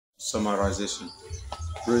Summarization.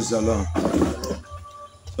 Praise the Lord.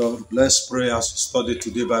 So let's pray as we study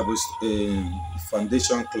today Bible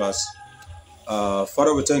foundation class.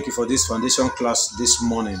 Father, we thank you for this foundation class this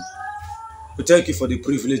morning. We thank you for the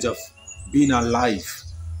privilege of being alive.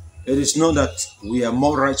 It is not that we are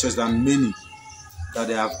more righteous than many that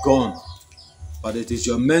they have gone, but it is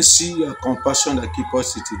your mercy, your compassion that keep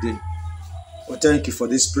us here today. We thank you for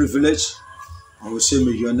this privilege, and we say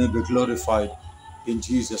may your name be glorified in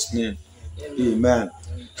Jesus' name. Amen.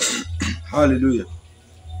 Hallelujah.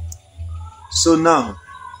 So now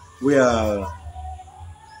we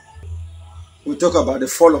talk about the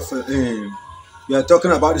fall of we are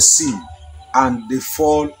talking about the sin and the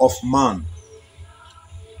fall of man,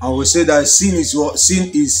 and we say that sin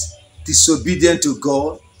is disobedient to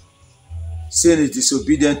God. Sin is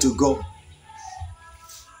disobedient to God.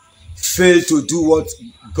 Fail to do what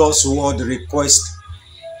God's word requests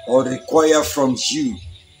or require from you,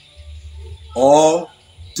 or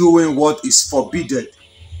doing what is forbidden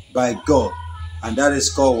by God, and that is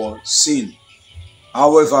called what? Sin.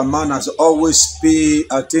 However, man has always paid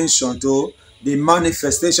attention to the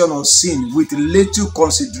manifestation of sin with little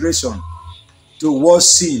consideration to what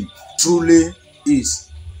sin truly is.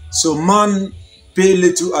 So man pay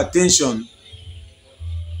little attention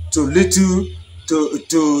to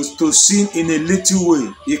sin in a little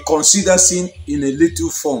way. He considers sin in a little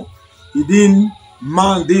form.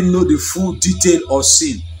 Man didn't know the full detail of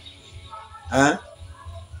sin.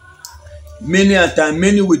 Many a time,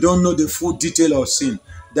 we don't know the full detail of sin.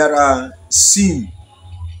 There are sin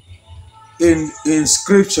in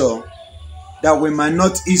scripture that we might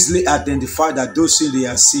not easily identify that those sins they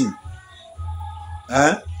are sin.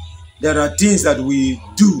 There are things that we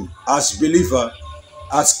do as believer,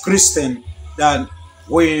 as Christian, that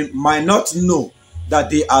we might not know that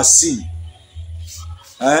they are sin.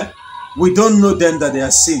 We don't know them that they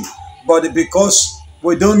are sin, but because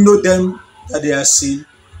we don't know them that they are sin,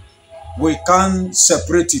 we can't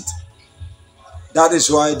separate it. That is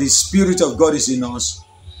why the Spirit of God is in us.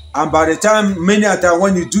 And by the time, many a time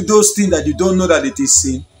when you do those things that you don't know that it is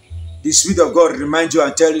sin, the Spirit of God reminds you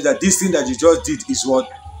and tells you that this thing that you just did is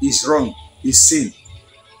what is wrong, is sin.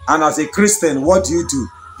 And as a Christian, what do?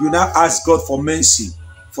 You now ask God for mercy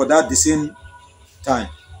for that the same time.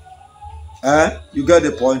 You get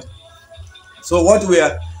the point? So what we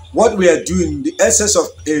are doing, the essence of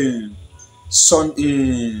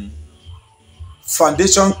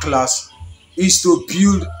foundation class is to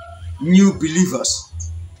build new believers,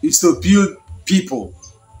 is to build people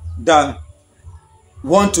that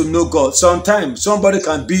want to know God. Sometimes somebody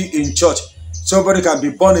can be in church, somebody can be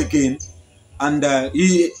born again, and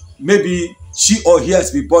she or he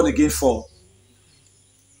has been born again for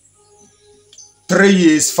 3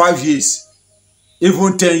 years, 5 years,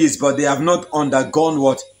 even 10 years, but they have not undergone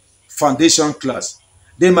what? Foundation class.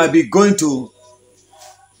 They might be going to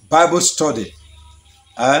Bible study.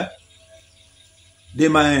 They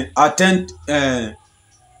might attend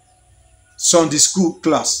Sunday school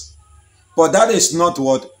class, but that is not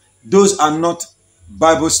what. Those are not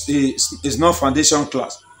Bible. Is not foundation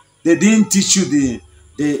class. They didn't teach you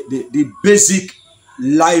the basic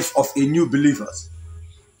life of a new believer.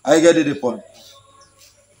 I get the point.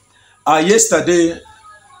 Yesterday,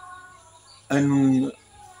 in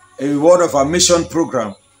a word of our mission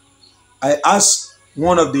program, I asked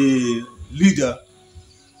one of the leaders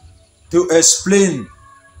to explain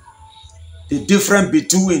the difference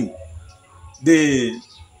between the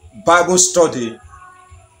Bible study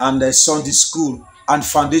and the Sunday school and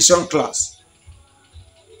foundation class.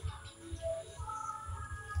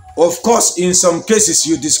 Of course, in some cases,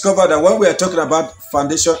 you discover that when we are talking about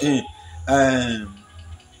foundation,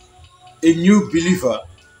 a new believer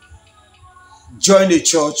join a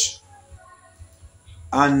church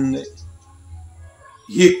and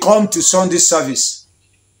he come to Sunday service.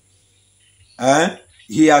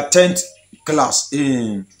 He attend class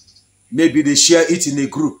maybe they share it in a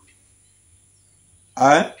group.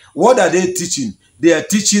 What are they teaching? They are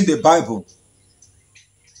teaching the Bible,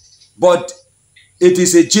 but it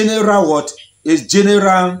is a general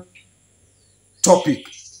general topic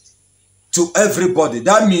to everybody.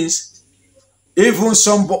 That means even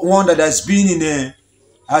someone that has been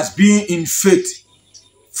in faith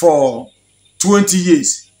for 20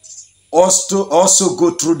 years also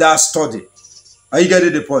go through that study. Are you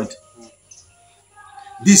getting the point?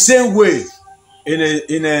 The same way in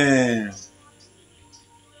a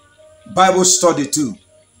Bible study too.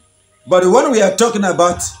 But when we are talking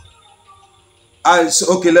about,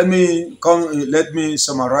 let me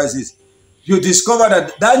summarize this. You discover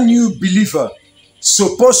that new believer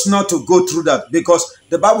supposed not to go through that, because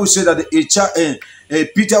the Bible said that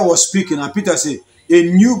Peter was speaking, and Peter said a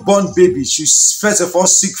newborn baby should first of all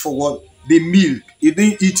seek for what? The milk. He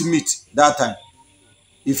didn't eat meat that time.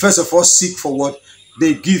 He first of all seek for what?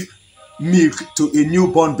 They give milk to a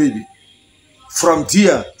newborn baby. From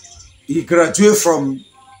there, he graduated from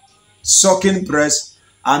sucking breast,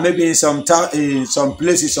 and maybe in some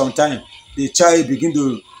places, sometime the child begin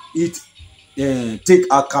to eat, take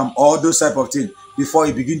akam, all those type of things before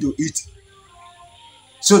he begin to eat.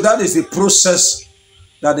 So that is the process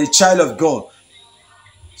that the child of God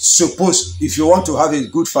suppose, if you want to have a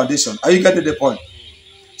good foundation. Are you getting the point?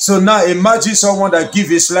 So now imagine someone that give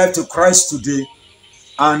his life to Christ today,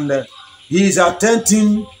 and he is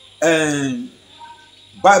attending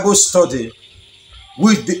Bible study,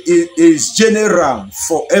 which is general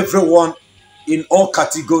for everyone in all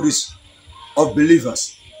categories of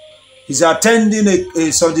believers. He's attending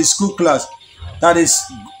a Sunday school class that is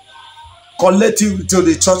collective to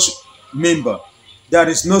the church member. There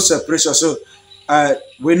is no separation. So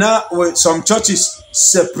some churches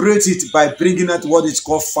separate it by bringing out what is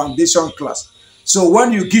called foundation class. So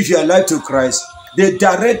when you give your life to Christ, they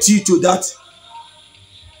direct you to that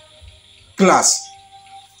class.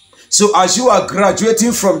 So as you are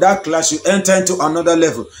graduating from that class, you enter into another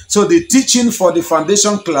level. So the teaching for the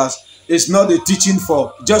foundation class is not the teaching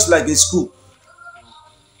for just like a school.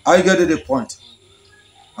 Are you getting the point?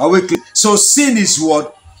 Are we clear? So sin is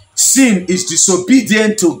what? Sin is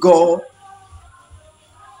disobedient to God.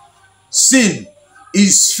 Sin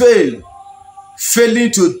is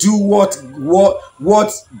failing to do what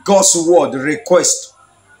God's word requests.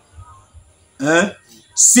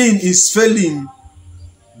 Sin is failing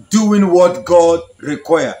doing what God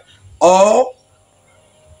requires, or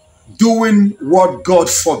doing what God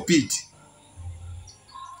forbid.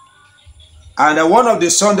 And one of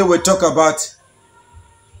the Sunday we talk about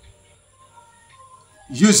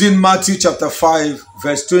using Matthew chapter 5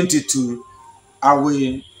 verse 22, and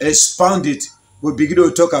we expound it. We begin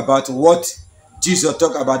to talk about what Jesus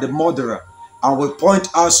talked about, the murderer, and we point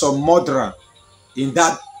out some murderer in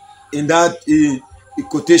that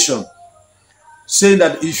quotation, saying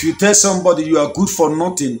that if you tell somebody you are good for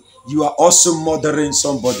nothing, you are also murdering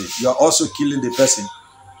somebody. You are also killing the person.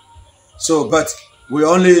 So, but we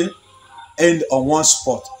only end on one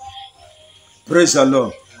spot. Praise the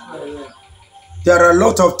Lord. There are a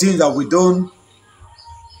lot of things that we don't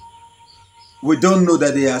know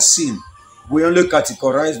that they are sin. We only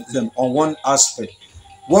categorize them on one aspect.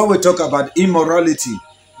 When we talk about immorality,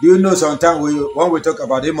 do you know sometimes when we talk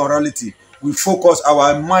about immorality, we focus,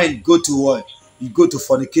 our mind go to what? You go to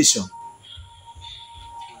fornication.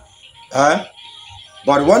 But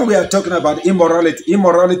when we are talking about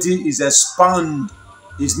immorality is expand.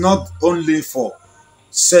 It's not only for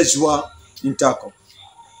sexual intercourse,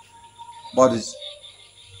 but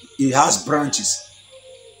it has branches,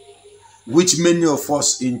 which many of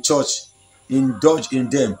us in church indulge in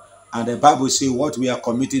them. And the Bible says what we are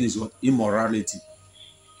committing is what? Immorality.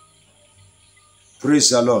 Praise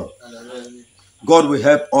the Lord. God will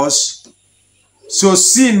help us. So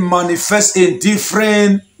sin manifests in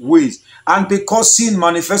different ways. And because sin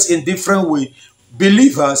manifests in different ways,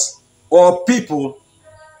 believers or people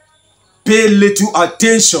pay little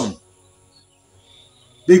attention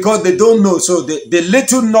because they don't know. So the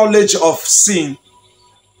little knowledge of sin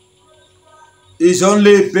is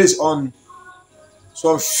only based on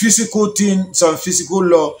some physical thing, some physical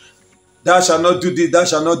law. Thou shalt not do this, thou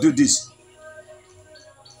shalt not do this.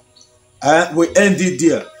 And we end it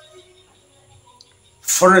there.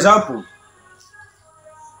 For example,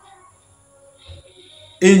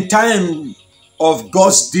 in time of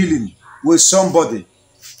God's dealing with somebody,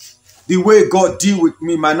 the way God deal with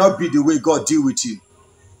me might not be the way God deal with you.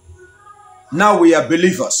 Now we are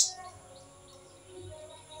believers.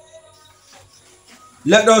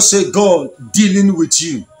 Let us say God dealing with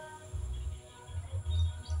you,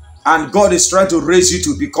 and God is trying to raise you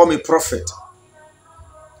to become a prophet,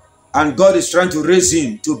 and God is trying to raise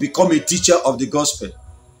him to become a teacher of the gospel.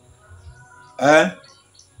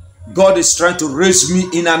 God is trying to raise me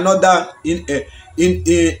in another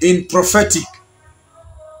in prophetic.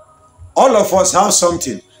 All of us have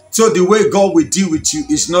something. So the way God will deal with you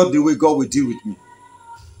is not the way God will deal with me.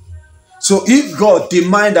 So if God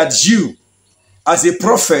demands that you, as a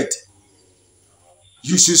prophet,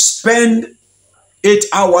 you should spend 8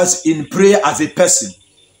 hours in prayer as a person,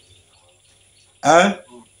 and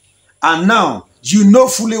now you know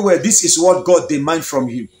fully well this is what God demands from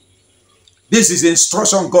you. This is the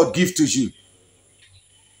instruction God gives to you.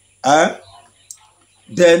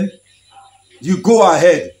 Then you go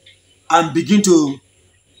ahead and begin to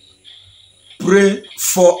pray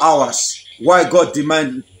 4 hours. Why God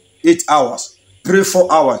demand 8 hours? Pray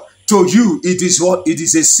 4 hours. To you, it is what? It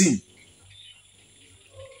is a sin.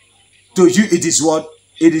 To you, it is what?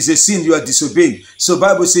 It is a sin. You are disobeying. So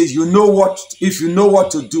Bible says, you know what, if you know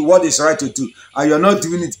what to do, what is right to do, and you're not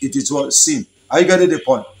doing it, it is what? Sin. Are you getting the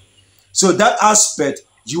point? So that aspect,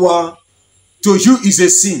 to you is a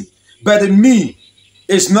sin. But me,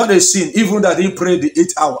 it's not a sin, even that he prayed the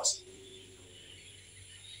 8 hours.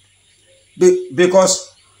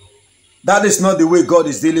 Because that is not the way God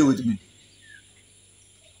is dealing with me.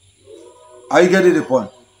 Are you getting the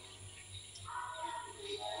point?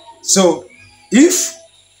 So, if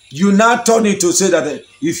you now turn it to say that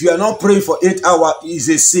if you are not praying for 8 hours is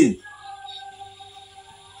a sin,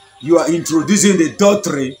 you are introducing the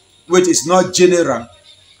doctrine which is not general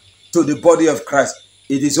to the body of Christ.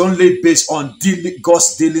 It is only based on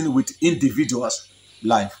God's dealing with individuals'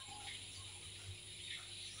 life.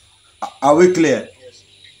 Are we clear? Yes.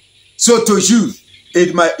 So to you,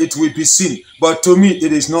 it will be sin, but to me,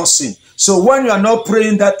 it is not sin. So when you are not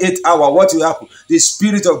praying that 8 hours, what will happen? The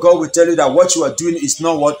Spirit of God will tell you that what you are doing is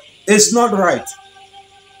not what? It's not right.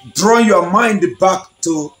 Draw your mind back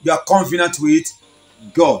to your covenant with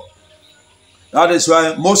God. That is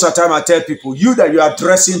why most of the time I tell people, you that you are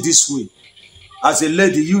dressing this way, as a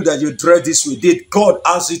lady, you that you dress this way, did God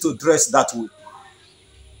ask you to dress that way?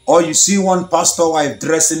 Or you see one pastor wife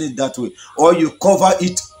dressing it that way, or you cover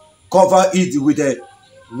it with a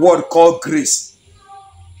word called grace.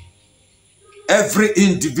 Every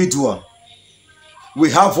individual, we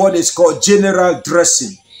have what is called general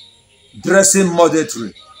dressing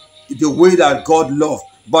moderatory, the way that God loves.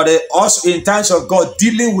 But also in times of God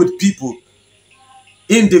dealing with people,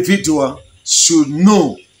 individual should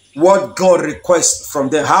know what God requests from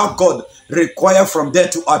them, how God requires from them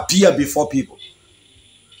to appear before people.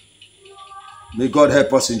 May God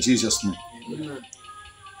help us in Jesus' name. Amen.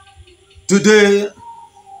 Today,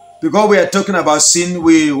 because we are talking about sin,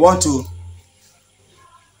 we want to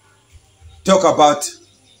talk about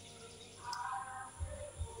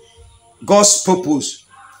God's purpose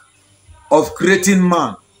of creating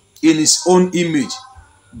man in his own image.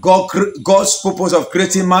 God's purpose of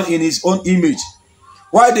creating man in his own image.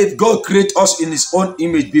 Why did God create us in his own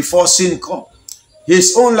image before sin come?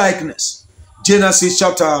 His own likeness. Genesis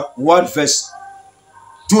chapter 1 verse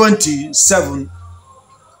 27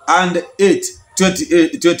 and 8.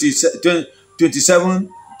 27,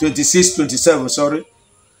 26, 27, sorry.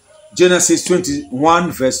 Genesis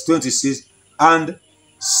 21 verse 26 and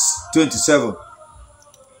 27.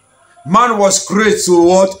 Man was created to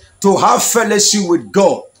what? To have fellowship with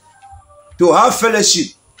God. To have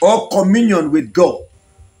fellowship or communion with God.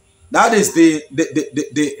 That is the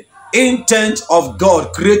intent of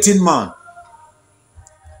God creating man.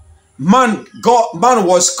 Man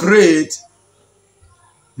was created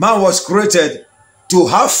to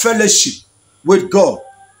have fellowship with God,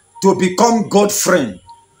 to become God's friend.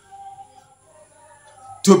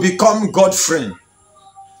 To become God's friend.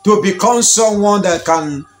 To become someone that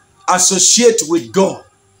can associate with God.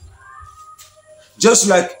 Just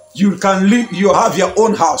like you can live, you have your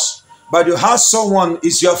own house, but you have someone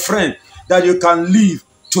is your friend that you can leave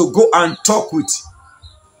to go and talk with.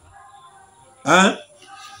 And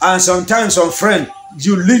sometimes some friend,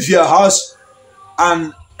 you leave your house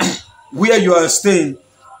and where you are staying,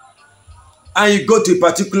 and you go to a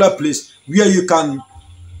particular place where you can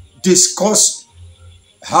discuss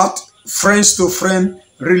heart, friends to friend,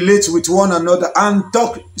 relate with one another and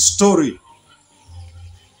talk story.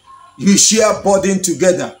 You share burden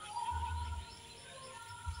together.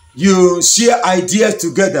 You share ideas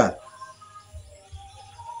together.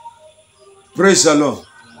 Praise the Lord.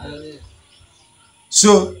 Amen.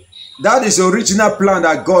 So that is the original plan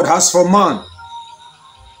that God has for man.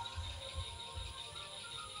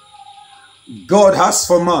 God has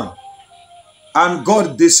for man. And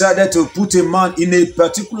God decided to put a man in a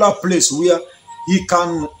particular place where he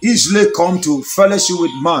can easily come to fellowship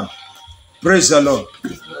with man. Praise the Lord.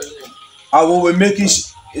 I will be making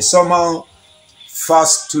somehow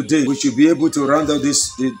fast today. We should be able to round out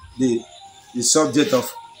this the subject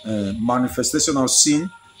of manifestation of sin,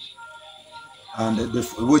 and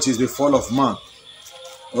which is the fall of man.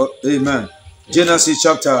 Oh, amen. Genesis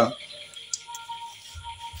chapter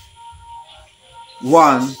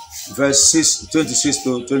 1 verse 26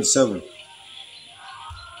 to 27.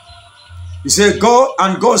 He said,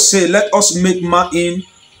 God said, let us make man in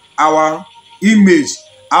our image,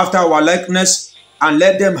 after our likeness, and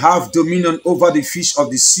let them have dominion over the fish of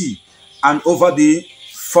the sea, and over the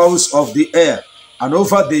fowls of the air, and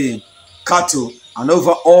over the cattle, and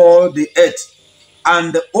over all the earth,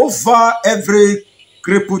 and over every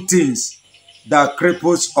creeping things that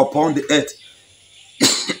cripples upon the earth.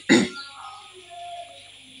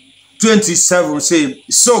 27 say,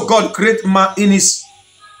 so God created man in his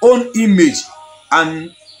own image,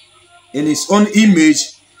 and in his own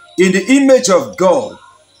image, in the image of God,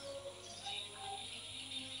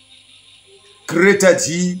 created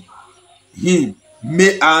he him,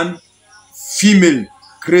 male and female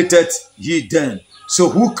created he them. So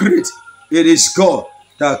who create? It is God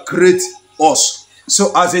that creates us.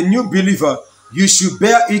 So as a new believer, you should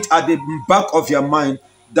bear it at the back of your mind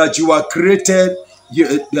that you are created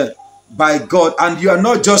by God, and you are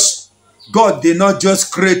not just, God did not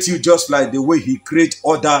just create you just like the way he create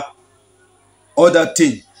other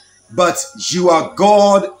things, but you are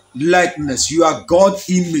God likeness, you are God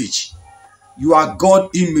image, you are God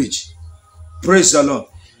image. Praise the Lord.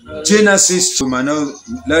 Genesis,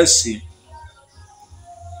 let's see.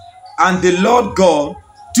 And the Lord God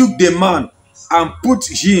took the man and put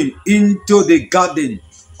him into the garden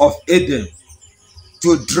of Eden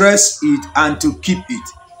to dress it and to keep it.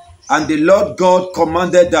 And the Lord God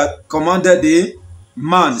commanded the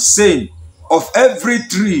man, saying, of every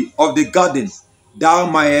tree of the garden thou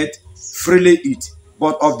mayest freely eat,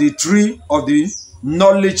 but of the tree of the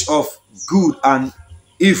knowledge of good and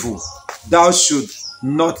evil thou should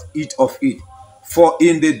not eat of it. For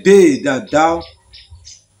in the day that thou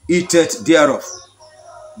eatest thereof,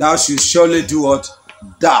 thou shalt surely do what?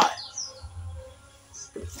 Die.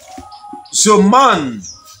 So man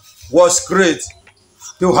was created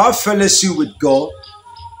to have fellowship with God.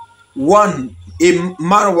 One, a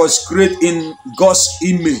man was created in God's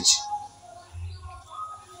image.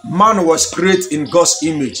 Man was created in God's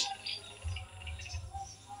image.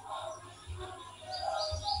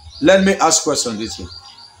 Let me ask a question this way.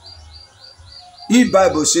 If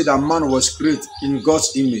Bible said that man was created in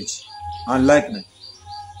God's image and likeness,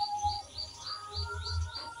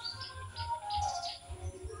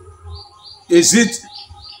 is it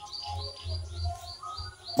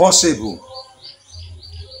possible?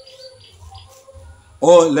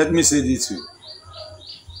 Or let me say this way.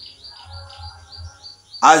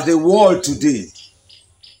 As the world today,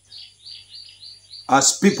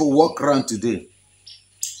 as people walk around today,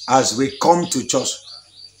 as we come to church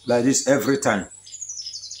like this every time,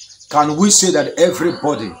 can we say that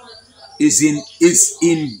everybody is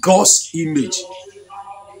in God's image,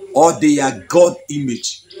 or they are God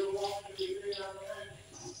image?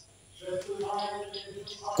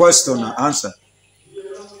 Question and answer.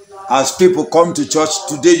 As people come to church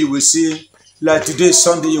today, you will see, like today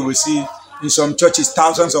Sunday, you will see in some churches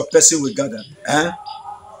thousands of persons will gather.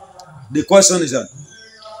 The question is that,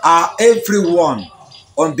 are everyone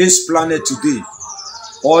on this planet today,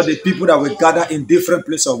 or the people that will gather in different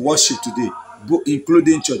places of worship today,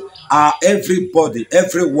 including church, are everybody,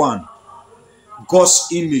 everyone, God's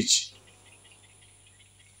image?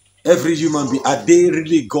 Every human being, are they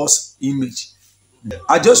really God's image?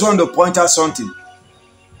 I just want to point out something.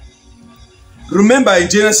 Remember in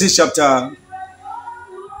Genesis chapter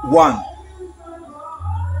 1,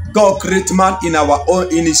 God created man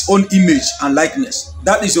in his own image and likeness.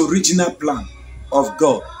 That is the original plan of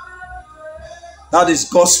God. That is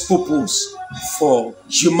God's purpose for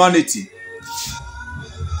humanity.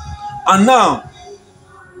 And now,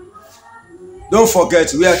 don't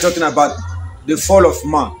forget, we are talking about the fall of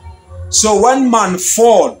man. So when man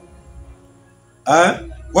fall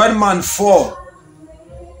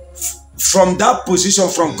from that position,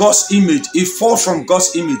 from God's image, he falls from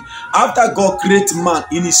God's image. After God created man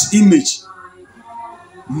in his image,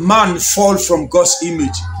 man fall from God's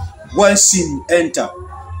image when sin entered.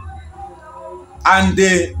 And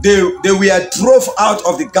they were drove out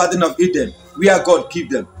of the Garden of Eden, where God kept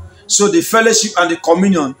them. So the fellowship and the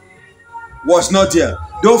communion was not there.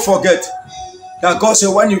 Don't forget that God said,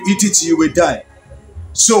 when you eat it, you will die.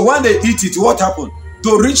 So when they eat it, what happened?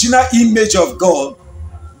 The original image of God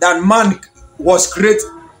that man was created,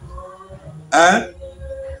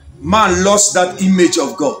 man lost that image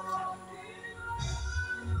of God.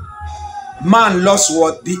 Man lost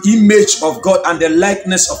what? The image of God and the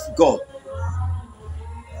likeness of God.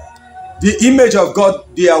 The image of God,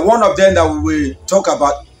 they are one of them that we will talk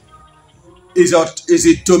about, is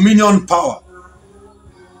a dominion power.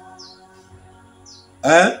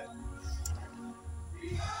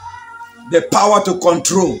 The power to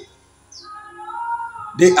control,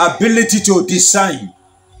 the ability to design,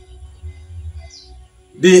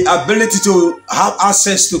 the ability to have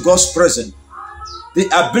access to God's presence, the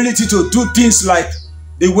ability to do things like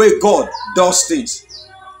the way God does things,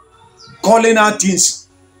 calling out things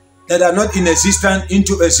that are not in existence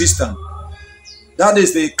into existence. That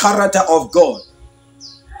is the character of God.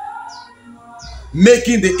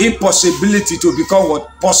 making the impossibility to become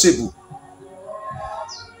what? Possible.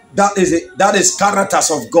 That is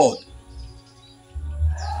characters of God.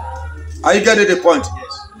 Are you getting the point?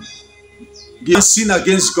 Yes. Sin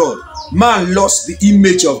against God. Man lost the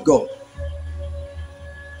image of God.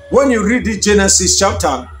 When you read the Genesis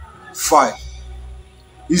chapter 5,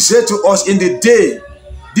 he said to us in the day,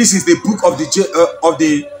 this is the book of the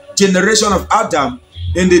generation of Adam,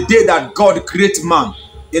 in the day that God created man,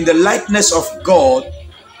 in the likeness of God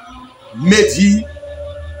made he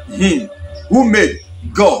him. Who made?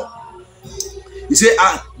 God. He said,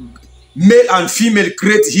 male and female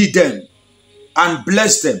create he them, and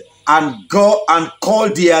bless them, and God and call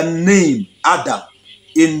their name Adam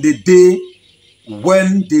in the day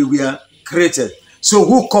when they were created. So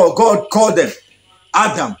who called? God called them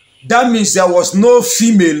Adam. That means there was no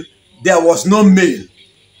female, there was no male.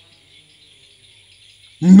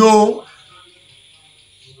 No,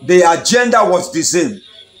 their gender was the same.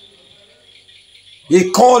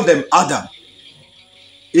 He called them Adam.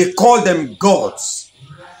 He called them gods.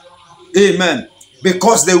 Amen.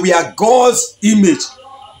 Because they were God's image.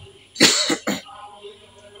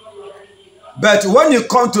 But when you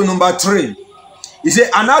come to number 3, he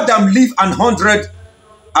said, and Adam lived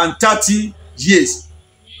 130 years.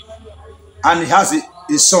 And he has a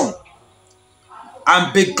son.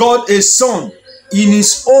 And begot a son in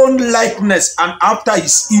his own likeness and after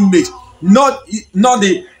his image. Not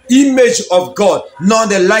the image of God, not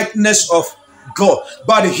the likeness of God,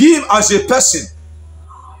 but him as a person.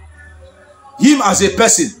 Him as a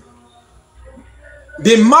person.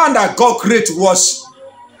 The man that God created was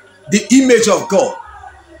the image of God.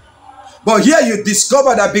 But here you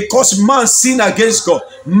discover that because man sinned against God,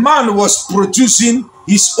 man was producing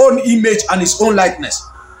his own image and his own likeness.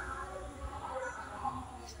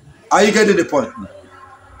 Are you getting the point?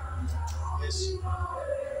 Yes.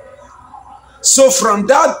 So from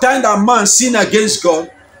that time that man sinned against God,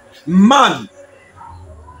 man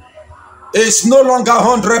is no longer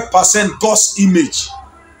 100% God's image.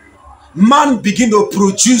 Man begin to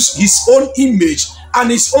produce his own image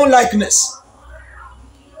and his own likeness.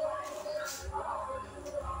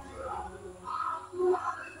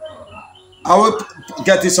 I will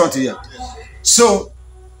get this on to you. So,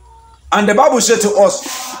 and the Bible said to us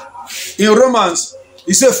in Romans,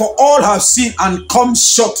 it said, for all have sinned and come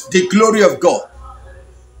short the glory of God.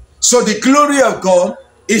 So the glory of God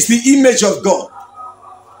is the image of God.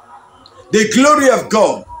 The glory of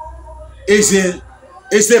God is the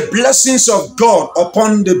blessings of God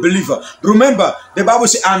upon the believer. Remember, the Bible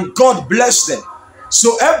says, and God blessed them.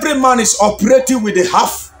 So every man is operating with a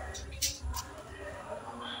half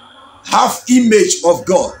image of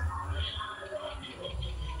God.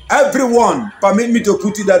 Everyone, permit me to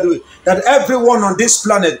put it that way, that everyone on this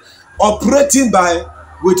planet operating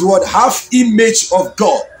with what? Half image of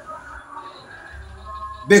God.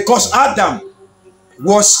 Because Adam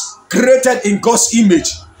was created in God's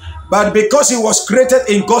image. But because he was created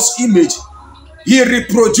in God's image, he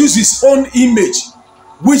reproduced his own image,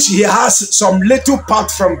 which he has some little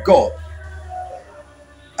part from God.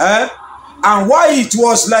 And why it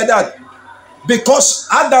was like that? Because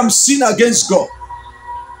Adam sinned against God.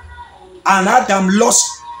 And Adam lost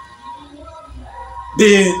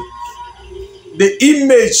the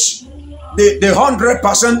image, the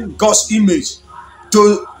 100% God's image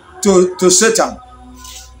to Satan.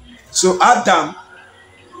 So Adam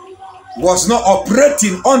was not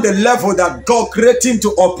operating on the level that God created him to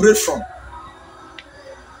operate from.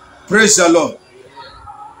 Praise the Lord.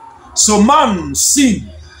 So man sinned.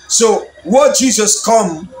 So what Jesus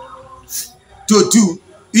come to do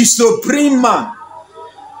is to bring man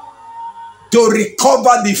to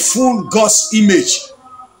recover the full God's image.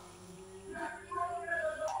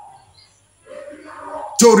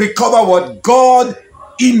 To recover what? God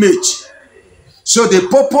image. So the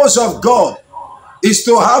purpose of God is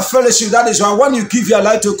to have fellowship. That is why when you give your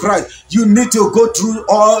life to Christ, you need to go through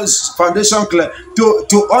all foundation clear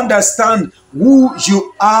to understand who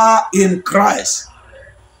you are in Christ.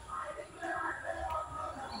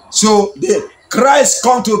 So the Christ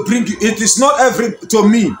come to bring you. It is not to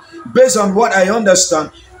me, based on what I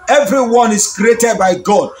understand, everyone is created by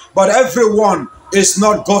God, but everyone is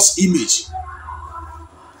not God's image.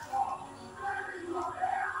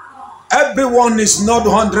 Everyone is not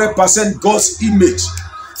 100% God's image.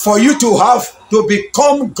 For you to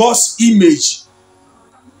become God's image,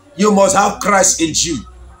 you must have Christ in you.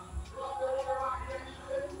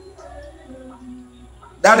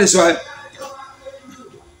 That is why,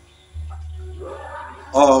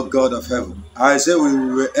 oh God of heaven, I say we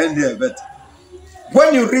will end here, but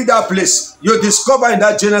when you read that place, you discover in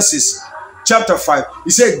that Genesis chapter 5, he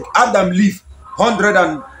said Adam lived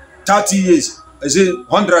 130 years. Is it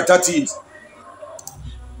 130 years?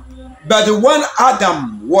 But when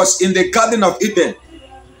Adam was in the Garden of Eden,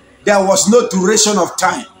 there was no duration of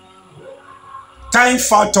time. Time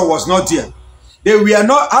factor was not there.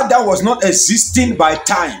 Adam was not existing by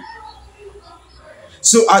time.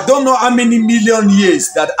 So I don't know how many million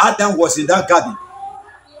years that Adam was in that garden.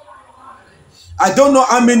 I don't know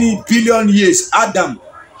how many billion years Adam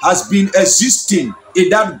has been existing in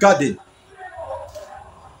that garden.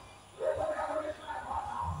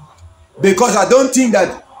 Because I don't think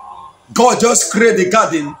that God just created the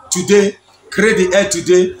garden today, created the earth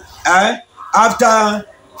today, and after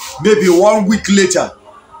maybe 1 week later,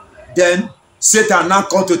 then Satan now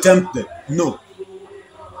come to tempt them. No.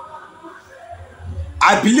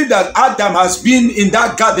 I believe that Adam has been in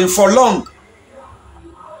that garden for long.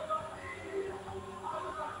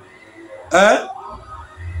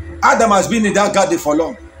 Adam has been in that garden for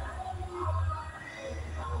long.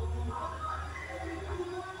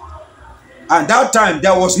 And that time,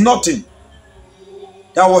 there was nothing.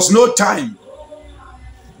 There was no time.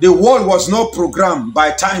 The world was not programmed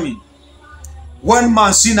by timing. When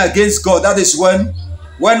man sinned against God, that is when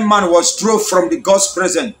man was thrown from the God's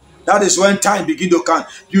presence. That is when time began to count.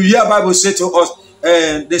 You hear Bible say to us,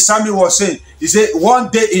 the psalmist was saying, he said, one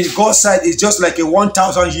day in God's sight is just like a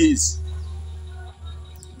 1,000 years.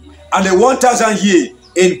 And the 1,000 year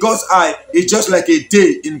in God's eye is just like a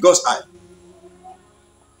day in God's eye.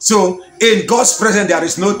 So in God's presence, there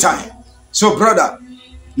is no time. So brother,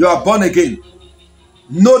 you are born again.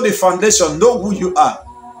 Know the foundation, know who you are.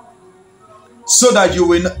 So that you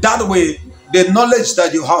will, that way, the knowledge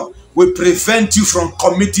that you have will prevent you from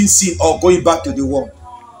committing sin or going back to the world.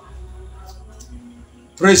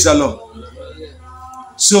 Praise the Lord.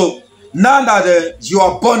 So now that you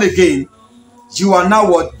are born again, you are now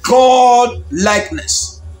what? God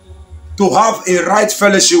likeness. To have a right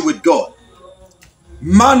fellowship with God.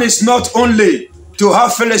 Man is not only to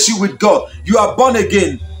have fellowship with God. You are born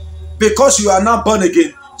again. Because you are not born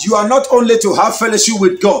again, you are not only to have fellowship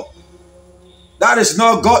with God. That is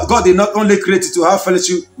not God. God did not only create you to have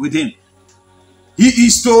fellowship with him. He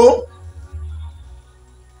is to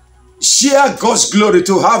share God's glory,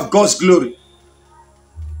 to have God's glory.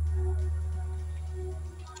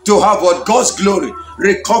 To have what? God's glory.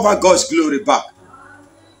 Recover God's glory back.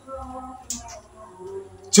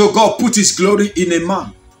 So God put his glory in a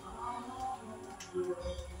man.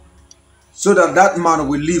 So that that man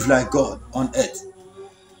will live like God on earth.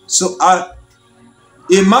 So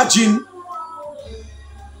imagine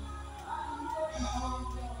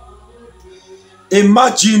a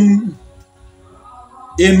man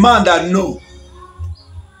that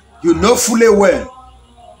you know fully well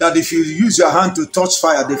that if you use your hand to touch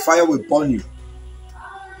fire, the fire will burn you.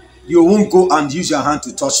 You won't go and use your hand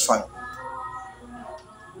to touch fire.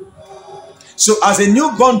 So as a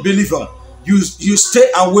newborn believer, you stay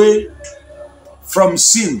away from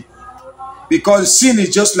sin, because sin is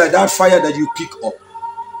just like that fire that you pick up.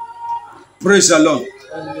 Praise the Lord.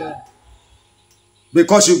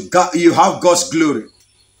 Because you have God's glory.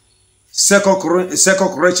 2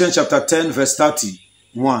 Corinthians chapter 10 verse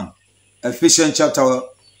 31. Ephesians chapter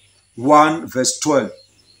 1 verse 12.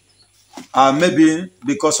 Maybe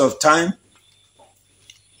because of time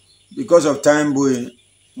we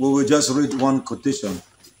will just read one quotation.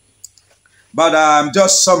 But I'm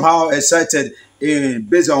just somehow excited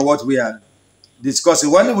based on what we are discussing.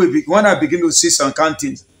 When I begin to see some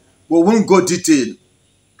things, we won't go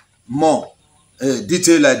more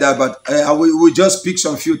detail like that, but we just pick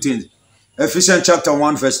some few things. Ephesians chapter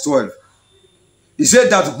 1 verse 12. He said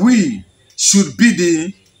that we should be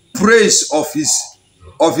the praise of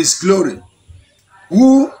his glory.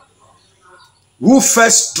 Who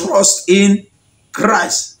first trust in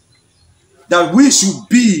Christ. That we should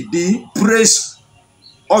be the praise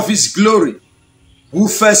of his glory. Who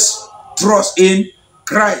first trust in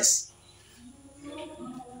Christ.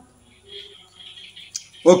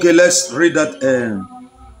 Okay, let's read that.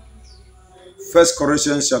 1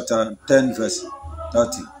 Corinthians chapter 10 verse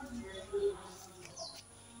 30.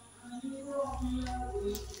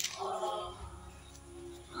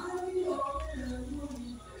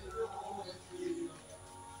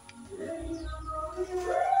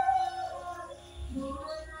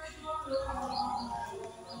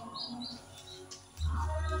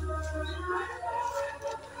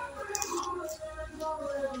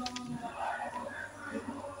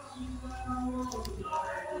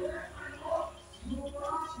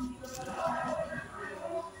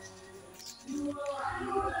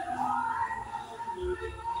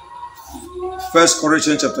 First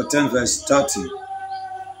Corinthians chapter 10 verse 30.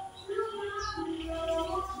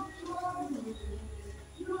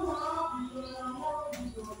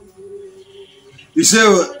 He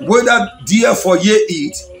said, whether therefore ye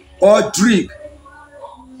eat or drink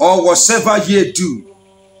or whatsoever ye do,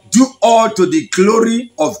 do all to the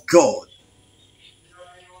glory of God.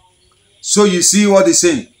 So you see what he's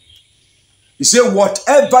saying. He said,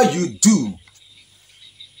 whatever you do,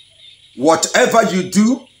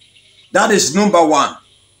 that is number one.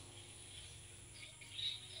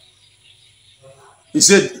 He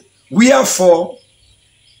said, wherefore,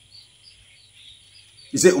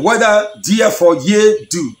 he said, whether therefore ye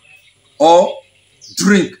do or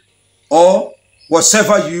drink or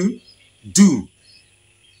whatsoever you do,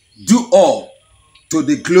 do all to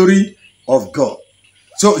the glory of God.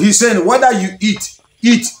 So he's saying, whether you eat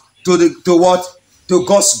to what? To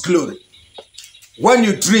God's glory. When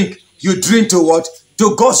you drink to what?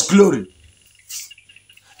 To God's glory.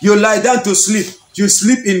 You lie down to sleep, you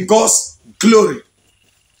sleep in God's glory.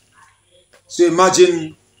 So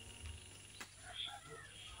imagine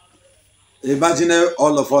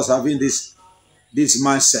all of us having this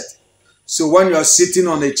mindset. So when you are sitting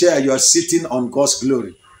on a chair, you are sitting on God's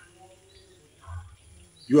glory.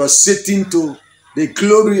 You are sitting to the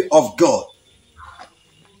glory of God.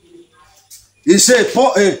 He said,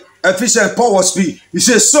 Paul was speaking. He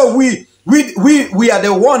said, so we are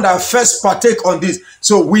the one that first partake on this.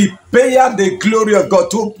 So we bear the glory of God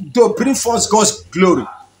to bring forth God's glory.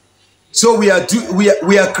 So we are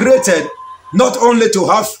created not only to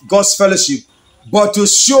have God's fellowship, but to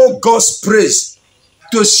show God's praise,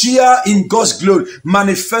 to share in God's glory,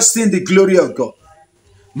 manifesting the glory of God.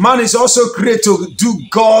 Man is also created to do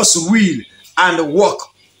God's will and work.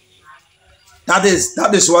 That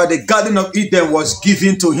is why the Garden of Eden was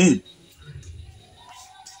given to him.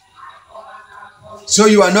 So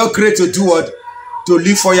you are not created to do what? To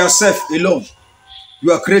live for yourself alone.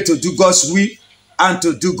 You are created to do God's will and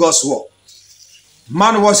to do God's work.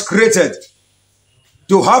 Man was created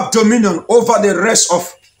to have dominion over the rest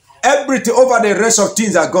of everything, over the rest of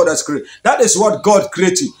things that God has created. That is what God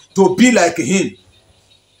created, to be like him.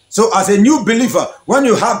 So as a new believer, when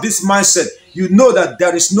you have this mindset, you know that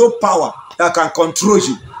there is no power that can control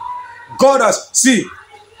you. God has, see,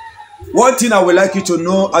 one thing I would like you to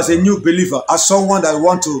know as a new believer, as someone that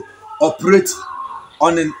wants to operate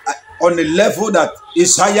on a level that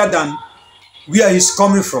is higher than where he's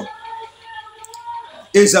coming from,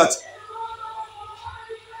 is that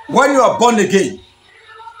when you are born again,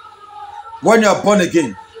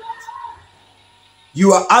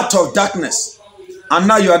 you are out of darkness and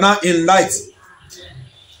now you are now in light.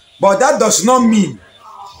 But that does not mean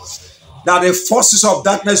that the forces of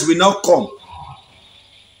darkness will not come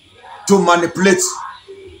to manipulate.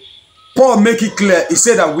 Paul make it clear. He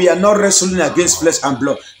said that we are not wrestling against flesh and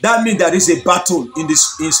blood. That means there is a battle in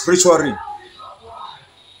spiritual realm.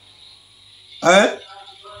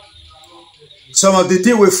 Some of the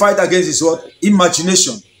things we fight against is what?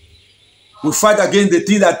 Imagination. We fight against the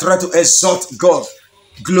things that try to exalt God,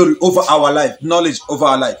 glory over our life, knowledge over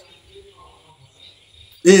our life.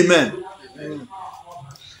 Amen. Amen.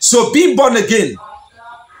 So being born again,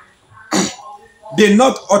 they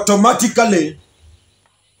not automatically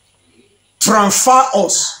transfer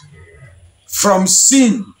us from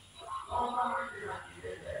sin,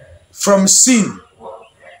 from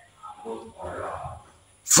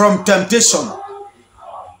temptation,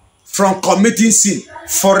 from committing sin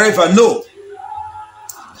forever. No.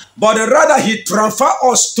 But rather he transfer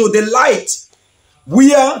us to the light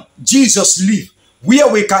where Jesus lives, where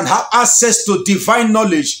we can have access to divine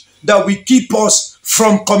knowledge that will keep us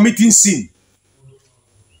from committing sin.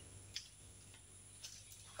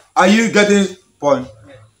 Are you getting the point?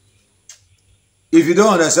 If you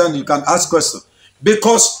don't understand, you can ask questions.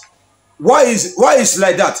 Because why is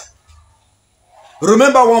like that?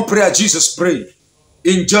 Remember one prayer Jesus prayed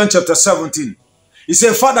in John chapter 17. He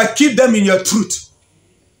said, Father, keep them in your truth.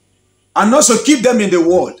 And also keep them in the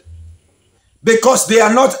world. Because they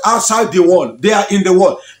are not outside the world. They are in the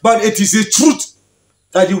world. But it is the truth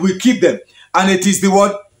that you will keep them. And it is the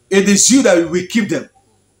word. It is you that will keep them.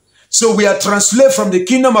 So we are translated from the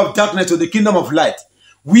kingdom of darkness to the kingdom of light,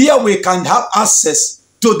 where we can have access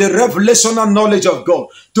to the revelational knowledge of God,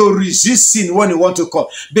 to resist sin when you want to come.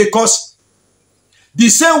 Because the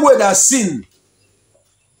same way that sin,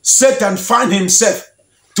 Satan found himself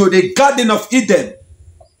to the Garden of Eden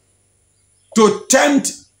to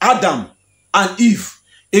tempt Adam and Eve,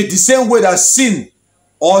 it's the same way that sin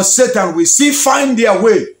or Satan will still find their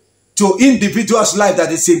way to individuals' life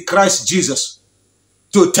that is in Christ Jesus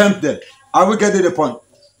to tempt them. Are we getting the point?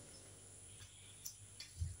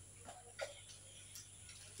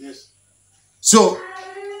 Yes. So,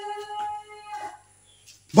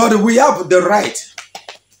 but we have the right.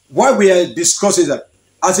 Why we are discussing that?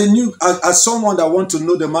 as someone that want to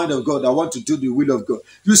know the mind of God, that want to do the will of God,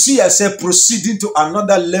 you see yourself proceeding to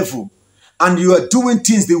another level, and you are doing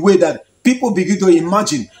things the way that people begin to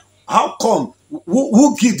imagine. How come?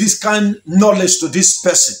 Who give this kind of knowledge to this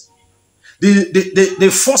person? The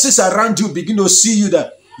forces around you begin to see you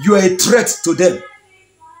that you are a threat to them.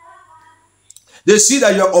 They see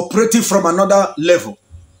that you are operating from another level.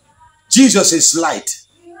 Jesus is light.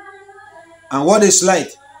 And what is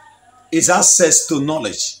light? Is access to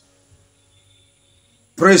knowledge.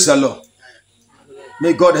 Praise the Lord.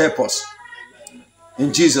 May God help us.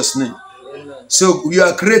 In Jesus' name. So you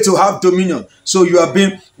are created to have dominion. So you are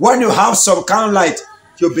being, when you have some kind of light,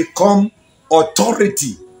 you become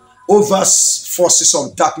authority over forces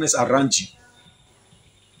of darkness around you.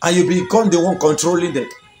 And you become the one controlling them.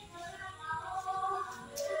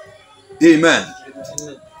 Amen.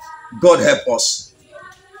 God help us.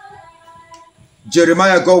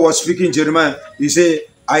 Jeremiah, God was speaking. Jeremiah, he said,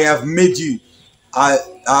 I have made you, I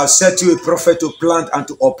have set you a prophet to plant and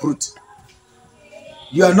to uproot.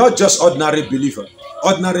 You are not just ordinary believer,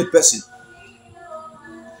 ordinary person.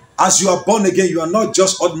 As you are born again, you are not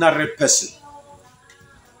just ordinary person.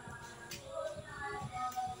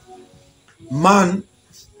 Man,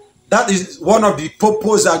 that is one of the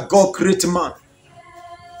purposes that God created man.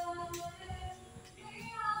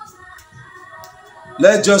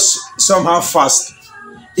 Let's just somehow fast.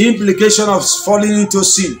 Implication of falling into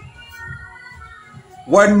sin.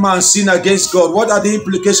 When man sinned against God, what are the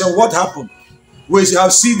implications? What happened? We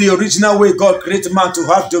have seen the original way God created man to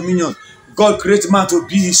have dominion. God created man to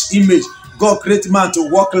be his image. God created man to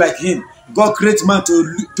walk like him. God created man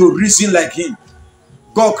to reason like him.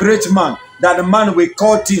 God created man that the man will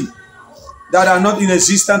call things that are not in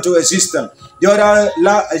existence to existence. The other,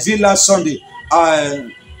 last Sunday,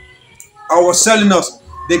 I was telling us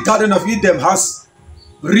the Garden of Eden has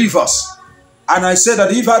rivers. And I said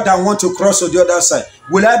that if Adam want to cross to the other side,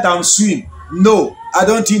 will Adam swim? No, I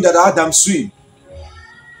don't think that Adam swim.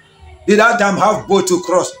 Did Adam have boat to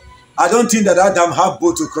cross? I don't think that Adam have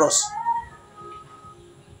boat to cross.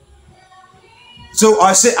 So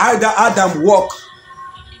I say either Adam walk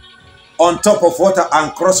on top of water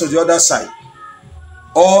and cross to the other side,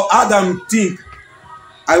 or Adam think,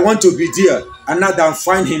 I want to be there, and Adam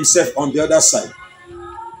find himself on the other side.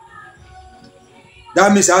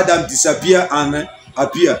 That means Adam disappear and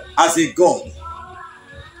appear as a God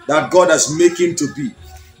that God has made him to be.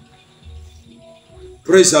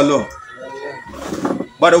 Praise the Lord.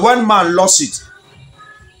 But when man lost it,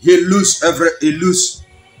 he lose.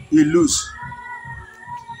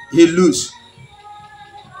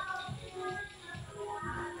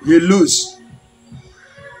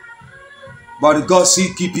 But God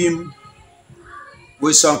still keep him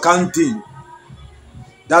with some kind of thing.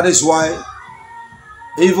 That is why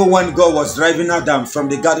even when God was driving Adam from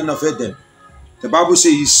the Garden of Eden, the Bible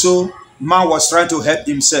says he saw man was trying to help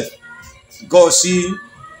himself. God see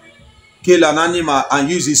kill an animal and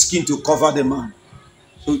use his skin to cover the man.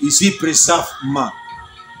 So you see, preserve man.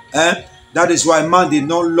 That is why man did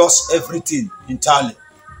not lose everything entirely.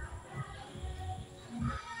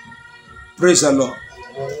 Praise the Lord.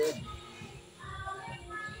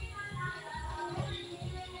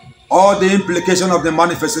 All the implication of the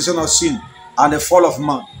manifestation of sin and the fall of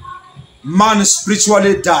man. Man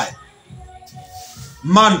spiritually die.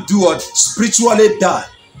 Man do what? Spiritually die.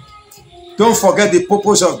 Don't forget the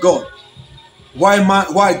purpose of God.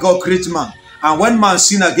 Why God created man. And when man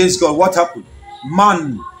sinned against God, what happened?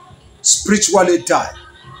 Man spiritually died.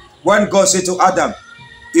 When God said to Adam,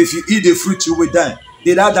 if you eat the fruit, you will die.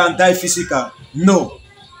 Did Adam die physically? No.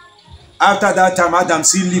 After that time, Adam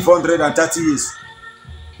still lived 130 years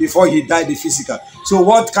before he died the physical. So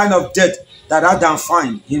what kind of death that Adam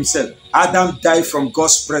find himself? Adam died from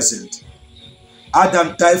God's presence.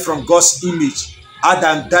 Adam died from God's image.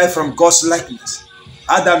 Adam died from God's likeness.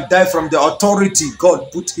 Adam died from the authority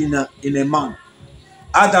God put in a man.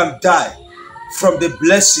 Adam died from the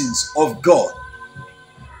blessings of God.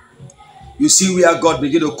 You see where God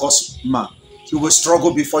began to cause man. You will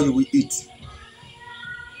struggle before you will eat.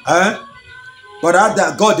 But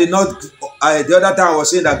God did not, the other time I was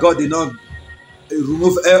saying that God did not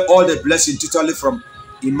remove all the blessing totally from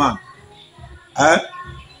a man.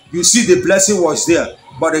 You see the blessing was there,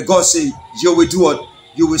 but God said, you will do what?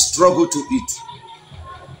 You will struggle to eat.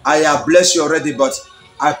 I have blessed you already, but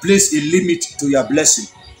I place a limit to your blessing.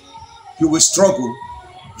 You will struggle.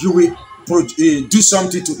 You will do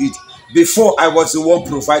something to eat. Before, I was the one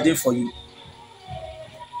providing for you.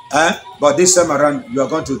 But this time around, you are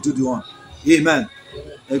going to do the one. Amen.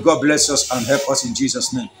 May God bless us and help us in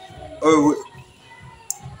Jesus' name. Oh,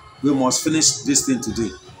 we must finish this thing today.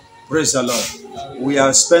 Praise the Lord. We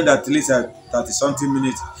have spent at least 30-something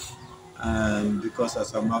minutes, because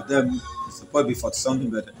some of them it's supposed to be 40-something,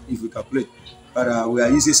 but if we calculate, but we are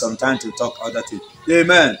using some time to talk other things.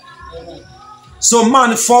 Amen. So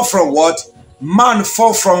man fall from what? Man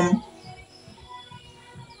fall from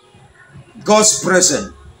God's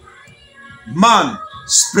presence. Man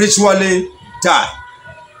spiritually die.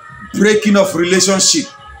 Breaking of relationship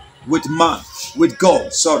with man, with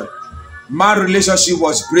God. Sorry. Man relationship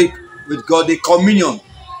was break with God. The communion,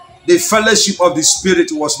 the fellowship of the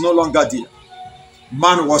Spirit was no longer there.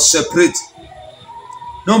 Man was separate.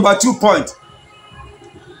 Number 2 point.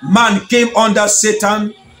 Man came under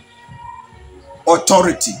Satan's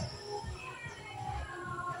authority.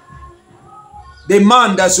 The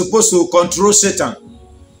man that's supposed to control Satan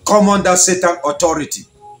come under Satan's authority.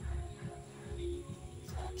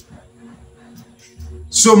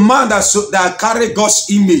 So man that carry God's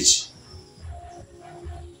image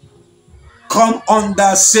come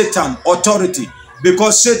under Satan's authority,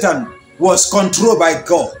 because Satan was controlled by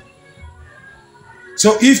God.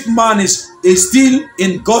 So if man is still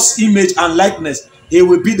in God's image and likeness, he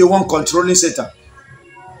will be the one controlling Satan.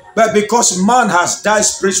 But because man has died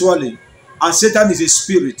spiritually and Satan is a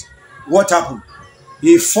spirit, what happened?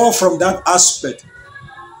 He fall from that aspect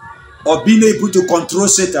of being able to control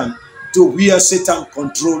Satan to where Satan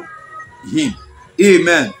control him.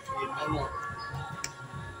 Amen.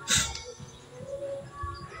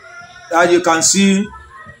 That you can see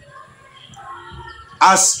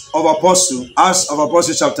Acts of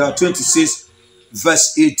Apostles chapter 26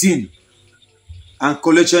 verse 18 and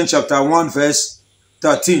Colossians chapter 1 verse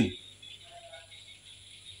 13.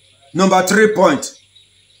 Number 3 point.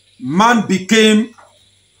 Man became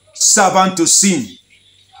servant to sin.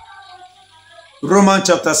 Romans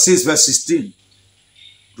chapter 6 verse 16.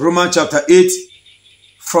 Romans chapter 8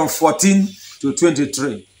 from 14 to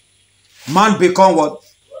 23. Man become what?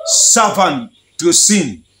 Servant to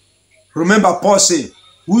sin. Remember Paul said,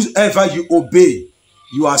 whoever you obey,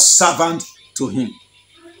 you are servant to him.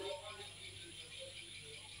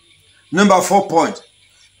 Number 4 point.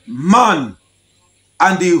 Man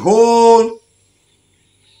and the whole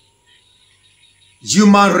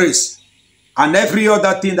human race and every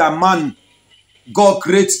other thing that man God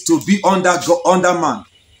creates to be under man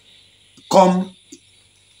come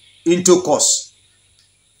into curse.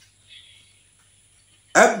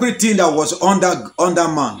 Everything that was under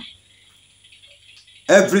man,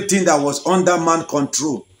 everything that was under man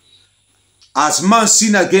control, as man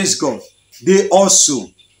sinned against God, they also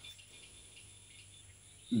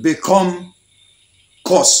become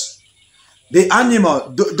cursed. The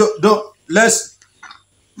animal,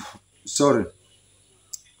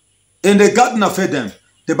 in the Garden of Eden,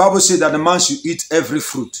 the Bible says that the man should eat every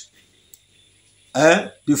fruit.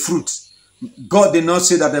 The fruit. God did not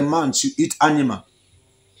say that the man should eat animal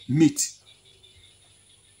meat.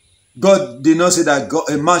 God did not say that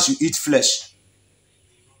a man should eat flesh.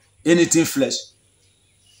 Anything flesh.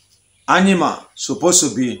 Animal supposed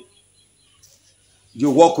to be, you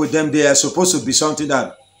walk with them, they are supposed to be something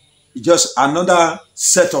that just another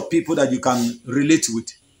set of people that you can relate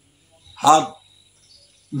with. How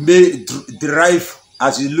may derive,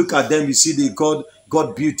 as you look at them, you see the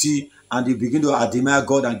God beauty, and you begin to admire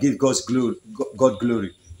God and give God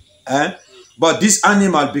glory. But this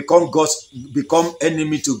animal become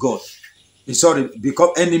enemy to God.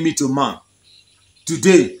 Become enemy to man.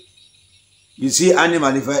 Today, you see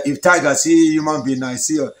animal, if tiger see human being, I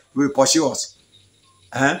see will pursue us.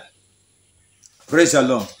 Praise the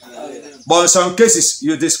Lord. But in some cases,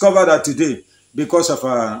 you discover that today, because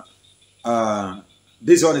of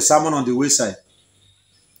this one is Sermon on the Wayside,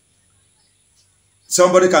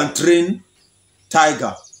 somebody can train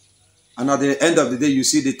tiger, and at the end of the day, you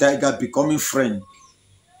see the tiger becoming friend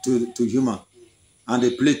to human, and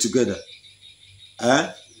they play together.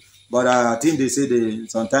 But I think they say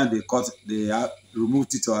sometimes they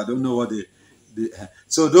removed it, or I don't know what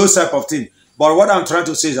so those type of things. But what I'm trying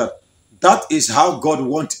to say is that is how God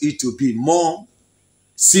wants it to be, more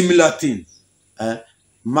similar thing.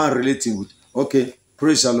 Man relating with. Okay,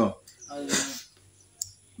 praise the Lord.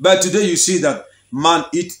 But today you see that man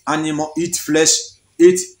eat animal, eat flesh,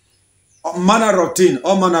 eat all manner of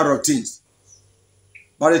things.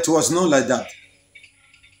 But it was not like that.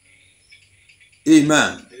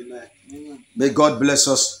 Amen. Amen. May God bless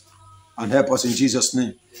us and help us in Jesus'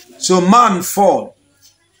 name. So man fall,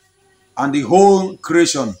 and the whole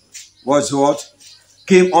creation was what?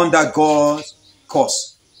 Came under God's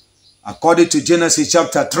curse. According to Genesis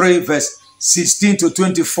chapter 3 verse 16 to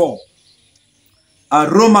 24.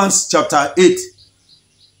 And Romans chapter 8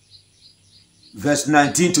 verse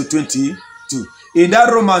 19 to 22. In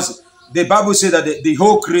that Romans, the Bible says that the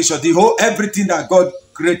whole creation, everything that God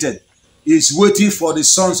created is waiting for the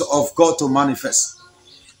sons of God to manifest.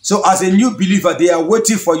 So as a new believer, they are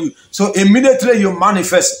waiting for you. So immediately you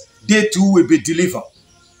manifest, they too will be delivered.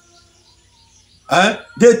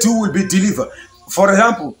 They too will be delivered. For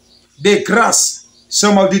example, the grass,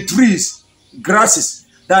 some of the trees, grasses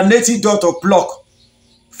that nature does to pluck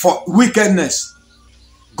for wickedness.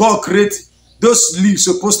 God created those leaves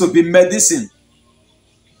supposed to be medicine,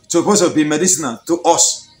 supposed to be medicinal to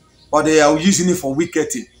us, but they are using it for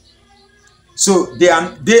wicked things. So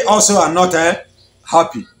they also are not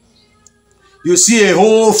happy. You see a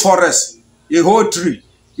whole forest, a whole tree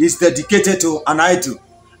is dedicated to an idol,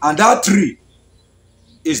 and that tree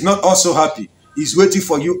is not also happy. He's waiting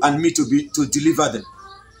for you and me to deliver them.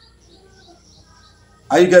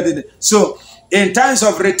 Are you getting it? So in times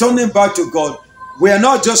of returning back to God, we are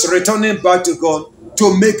not just returning back to God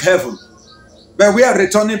to make heaven, but we are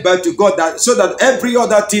returning back to God so that every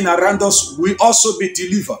other thing around us will also be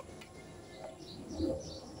delivered.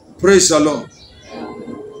 Praise the Lord.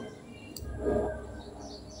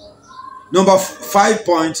 Number 5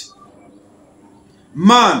 point.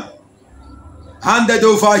 Man handed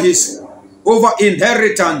over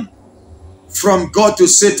inheritance from God to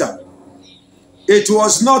Satan. It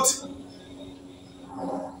was not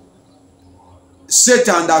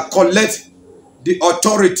Satan that collected the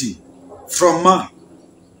authority from man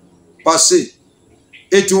per se.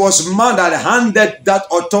 It was man that handed that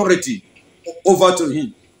authority over to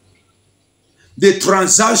him. The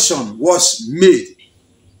transaction was made.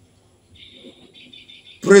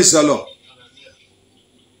 Praise the Lord.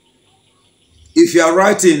 If you are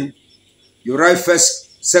writing, you write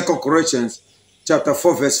 2 Corinthians chapter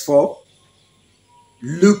 4 verse 4,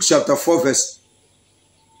 Luke chapter 4 verse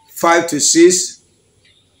 5 to 6,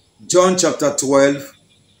 John chapter 12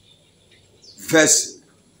 verse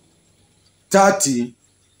 30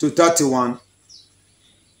 to 31,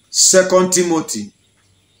 2 Timothy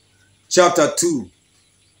chapter 2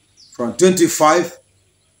 from 25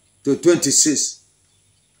 to 26.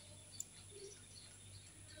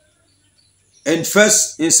 In 2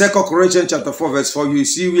 Corinthians chapter 4 verse 4, you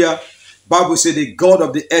see where Bible says the God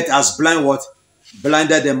of the earth has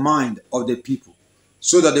blinded the mind of the people,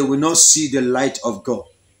 so that they will not see the light of God.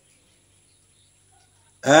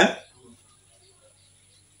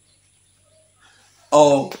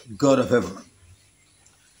 Oh, God of heaven.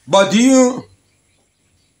 But do you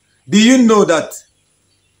know that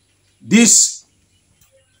this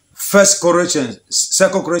 2 Corinthians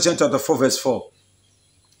chapter 4 verse 4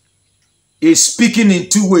 is speaking in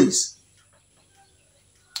two ways.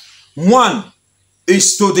 One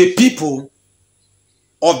is to the people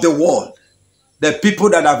of the world, the people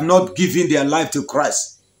that have not given their life to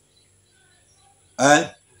Christ.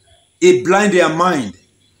 It blinds their mind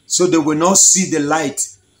so they will not see the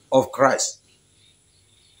light of Christ.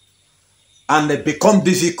 And it becomes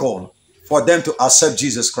difficult for them to accept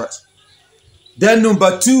Jesus Christ. Then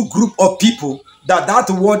number two group of people that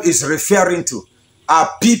word is referring to are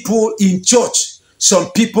people in church.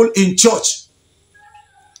 Some people in church.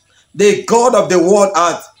 The God of the world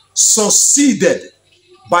has succeeded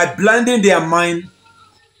by blinding their mind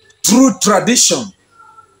through tradition,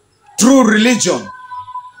 through religion,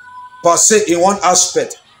 per se in one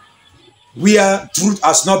aspect, where truth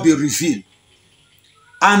has not been revealed.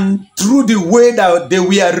 And through the way that they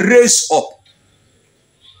were raised up,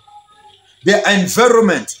 their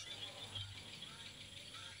environment,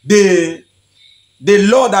 the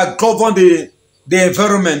law that govern the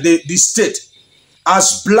environment, the state,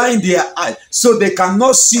 has blinded their eyes, so they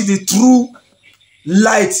cannot see the true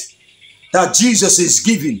light that Jesus is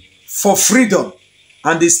giving for freedom,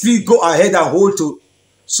 and they still go ahead and hold to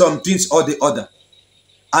some things or the other,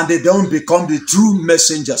 and they don't become the true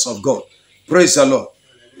messengers of God. Praise the Lord.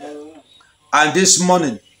 And this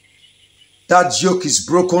morning, that yoke is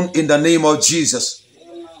broken in the name of Jesus.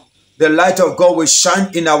 The light of God will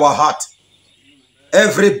shine in our heart.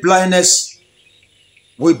 Every blindness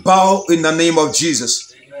will bow in the name of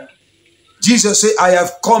Jesus. Jesus said, I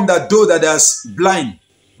have come that those that are blind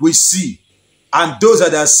will see, and those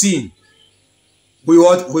that are seeing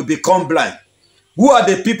will become blind. Who are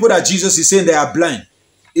the people that Jesus is saying they are blind?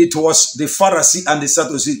 It was the Pharisees and the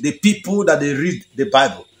Sadducees, the people that they read the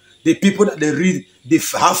Bible, the people that they read, they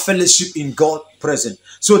have fellowship in God present.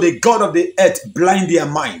 So the God of the earth blind their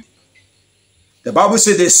mind. The Bible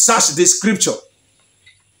says they search the scripture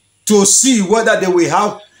to see whether they will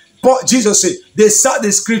have. But Jesus said they search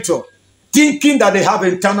the scripture thinking that they have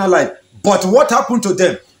eternal life. But what happened to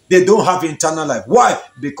them? They don't have eternal life. Why?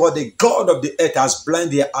 Because the God of the earth has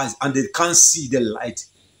blinded their eyes and they can't see the light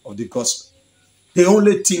of the gospel. They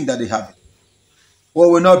only think that they have it.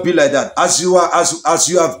 Well, will not be like that. As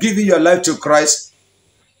you have given your life to Christ,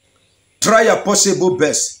 try your possible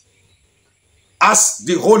best. Ask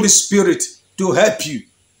the Holy Spirit to help you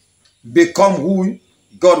become who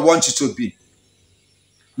God wants you to be.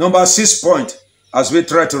 Number 6 point, as we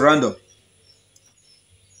try to round up.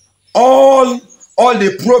 All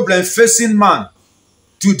the problems facing man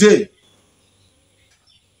today,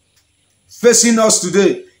 facing us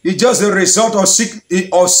today, is just a result of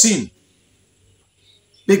sin.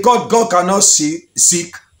 Because God cannot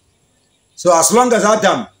seek. So as long as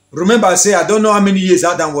Adam, remember I say, I don't know how many years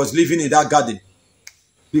Adam was living in that garden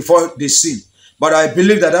before the sin. But I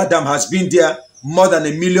believe that Adam has been there more than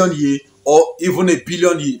 1 million years or even 1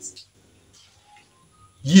 billion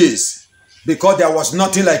years. Because there was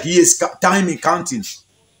nothing like years, time in counting.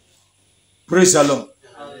 Praise the Lord.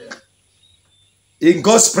 In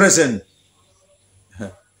God's presence.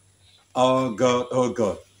 Oh God, oh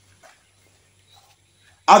God.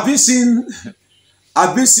 Have you seen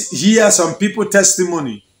hear some people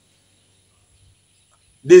testimony?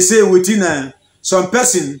 They say within some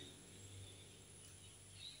person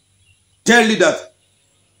tell you that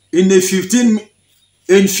in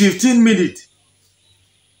 15 minutes,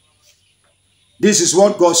 this is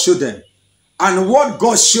what God showed them. And what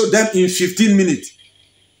God showed them in 15 minutes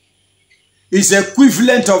is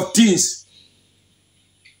equivalent of things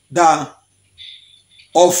that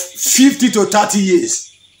of 50 to 30 years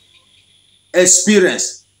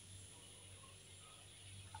experience.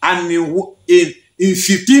 And in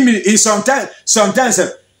 15 minutes, in sometimes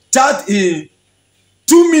that in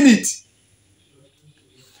 2 minutes.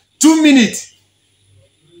 2 minutes.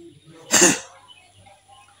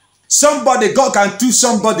 Somebody, God can do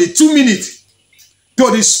somebody 2 minutes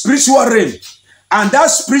to the spiritual realm. And that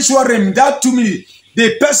spiritual realm, that 2 minutes,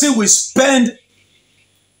 the person will spend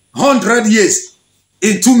 100 years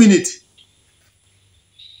in 2 minutes.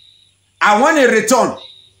 And when he return,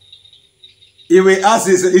 he will ask,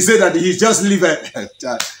 he said that he just live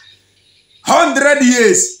 100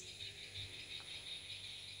 years.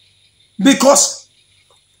 Because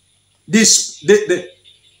the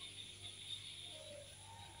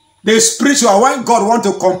spiritual, when God want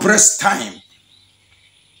to compress time,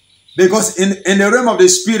 because in the realm of the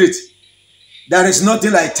spirit, there is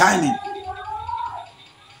nothing like timing.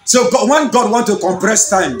 So when God want to compress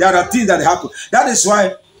time, there are things that happen. That is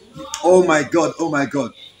why, oh my God, oh my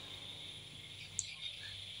God.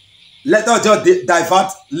 Let us just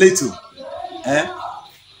divert little.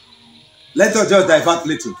 Let us just divert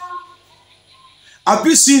little. Have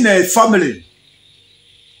you seen a family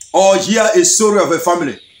or hear a story of a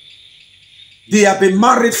family? They have been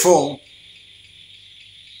married for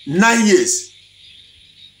 9 years.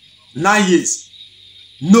 9 years.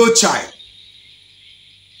 No child.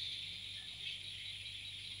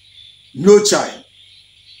 No child.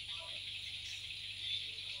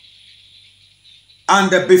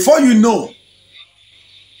 And before you know,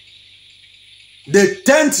 the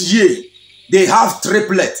 10th year, they have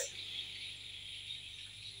triplet.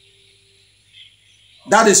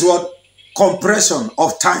 That is what? Compression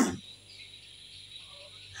of time.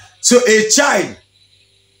 So a child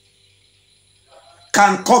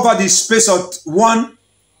can cover the space of 1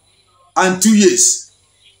 and 2 years.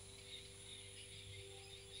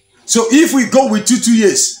 So if we go with 2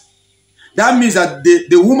 years, that means that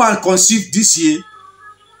the woman conceived this year,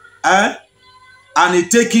 and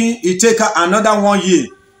it take her another 1 year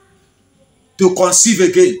to conceive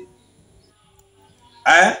again.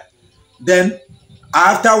 Then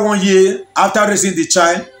after 1 year, after raising the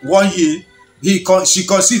child, 1 year, she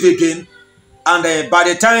conceived again, and by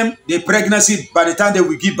the time the pregnancy, by the time they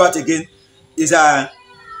will give birth again, is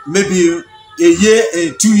maybe a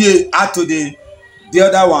year, 2 years add to the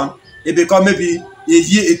other one, it become maybe a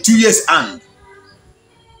year, 2 years and.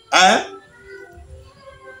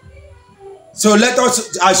 So let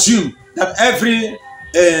us assume that every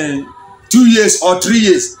 2 years or 3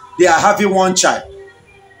 years, they are having 1 child.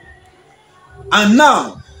 And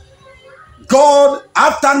now, God,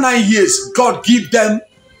 after 9 years, God give them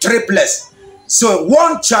triplets. So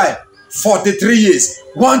 1 child for the 3 years,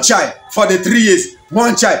 1 child for the 3 years,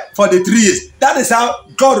 1 child for the 3 years. That is how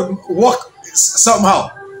God works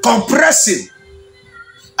somehow, compressing.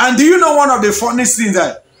 And do you know one of the funniest things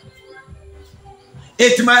that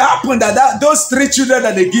it might happen that those 3 children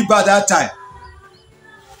that they give by that time,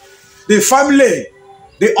 the family,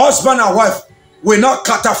 the husband and wife will not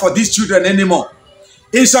cater for these children anymore.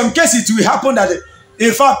 In some cases, it will happen that,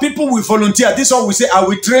 in fact, people will volunteer. This one will say, I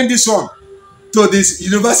will train this one to this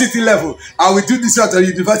university level. I will do this one to the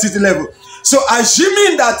university level. So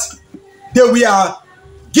assuming that they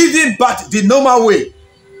giving birth the normal way,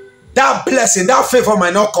 that blessing, that favor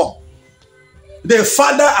might not come. The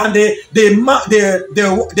father and the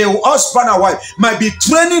husband and wife might be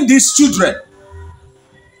training these children,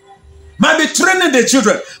 might be training the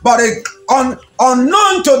children, but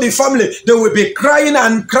unknown to the family, they will be crying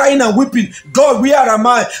and weeping. God, where am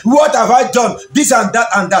I? What have I done? This and that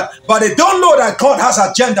and that. But they don't know that God has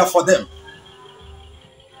agenda for them.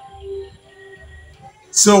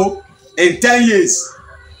 So in 10 years,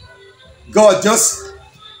 God just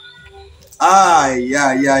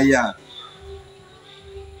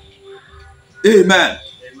Amen.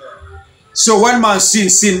 So when man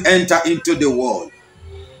sin enter into the world.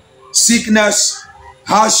 Sickness,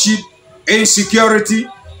 hardship, insecurity,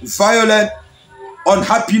 violence,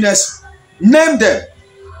 unhappiness, name them.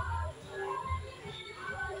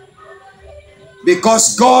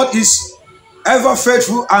 Because God is ever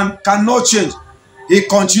faithful and cannot change, He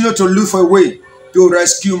continues to look for a way to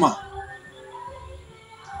rescue man.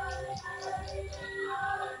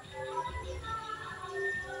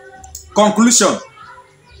 Conclusion.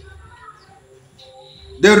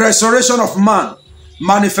 The restoration of man,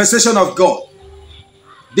 manifestation of God.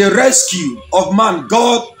 The rescue of man,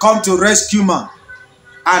 God come to rescue man,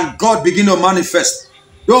 and God begin to manifest.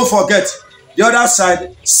 Don't forget, the other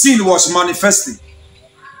side, sin was manifesting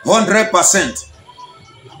 100%.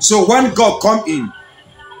 So when God come in,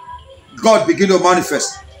 God begin to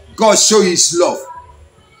manifest. God show His love.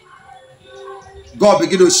 God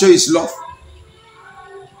begin to show His love.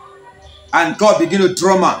 And God begin to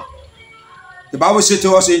draw man. The Bible says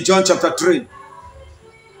to us in John chapter 3,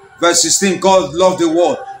 verse 16, God loved the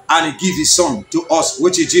world and He gave His Son to us,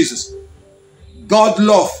 which is Jesus. God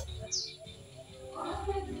love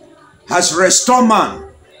has restored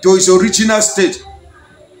man to his original state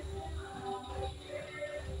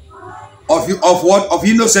of what? Of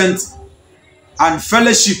innocence and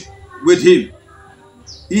fellowship with Him.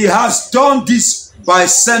 He has done this by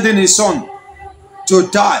sending His Son to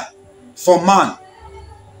die for man,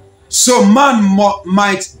 so man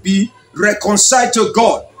might be reconciled to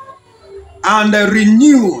God and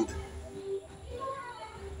renewed.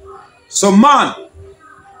 So man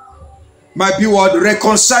might be what?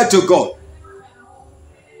 Reconciled to God.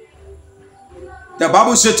 The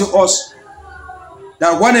Bible said to us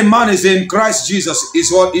that when a man is in Christ Jesus,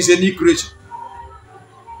 is what? Is a new creature.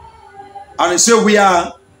 And He said we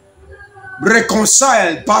are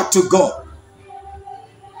reconciled back to God.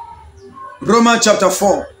 Romans chapter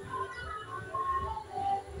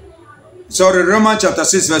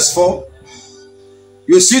 6 verse 4.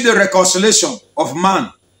 You see the reconciliation of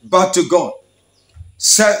man back to God.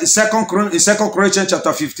 Second Corinthians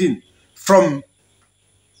chapter 15 from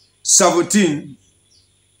 17.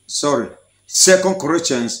 Second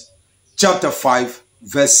Corinthians chapter 5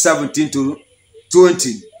 verse 17 to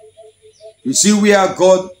 20. You see where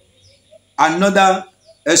God, another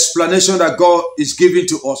explanation that God is giving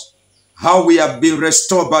to us, how we have been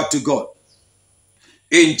restored back to God.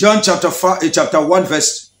 In John chapter 1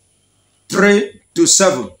 verse 3 to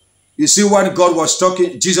 7, you see when God was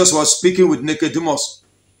talking, Jesus was speaking with Nicodemus.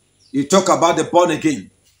 He talked about the born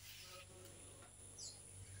again.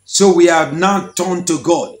 So we have now turned to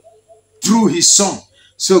God through His Son.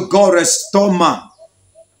 So God restore man.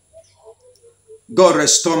 God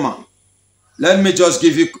restore man. Let me just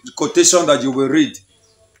give you quotation that you will read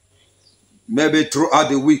maybe throughout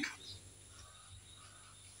the week.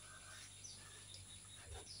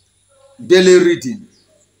 Daily reading.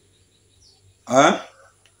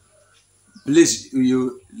 Please,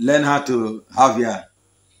 you learn how to have your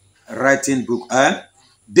writing book.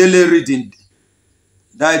 Daily reading.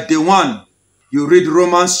 That the one you read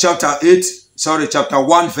Romans chapter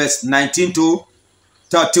 1 verse 19 to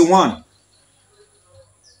 31.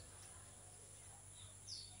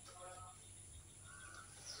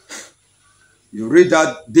 You read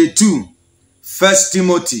that day 2. 1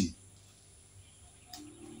 Timothy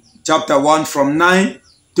chapter 1 from 9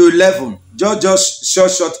 to 11. Just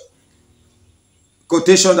short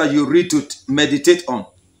quotation that you read to meditate on.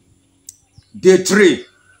 Day 3.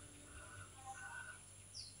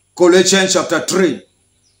 Colossians chapter 3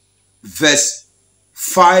 verse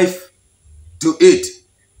 5 to 8.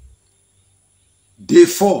 Day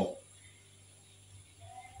 4.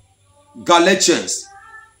 Galatians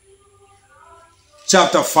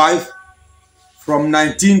chapter 5 from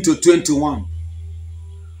 19 to 21.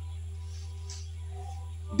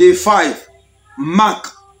 Day 5. Mark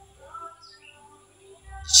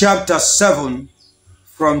chapter 7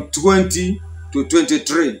 from 20 to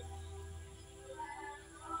 23.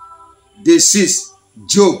 Day 6.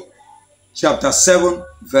 Job chapter 7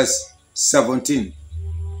 verse 17.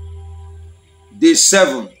 Day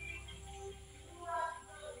 7.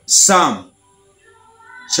 Psalm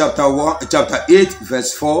chapter 8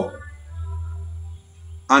 verse 4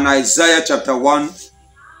 and Isaiah chapter 1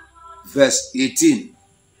 verse 18.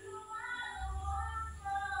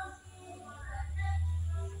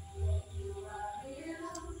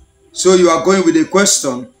 So you are going with a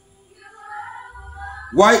question.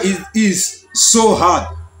 Why it is so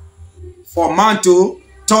hard for man to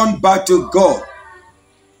turn back to God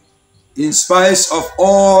in spite of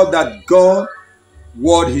all that God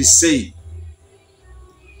word is saying?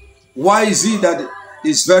 Why is it that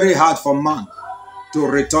it's very hard for man to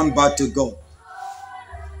return back to God?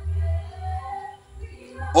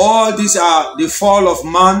 All these are the fall of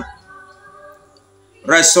man,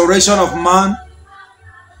 restoration of man,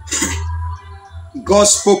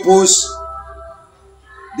 God's purpose.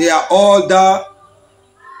 They are all the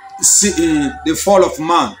fall of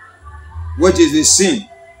man, which is the sin.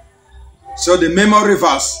 So the memory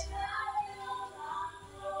verse,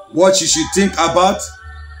 what you should think about,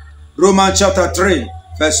 Romans chapter 3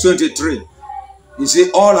 verse 23. You see,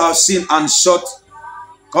 all have sinned and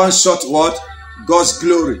come short what? God's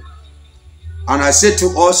glory. And I say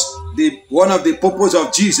to us, one of the purpose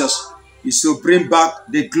of Jesus is to bring back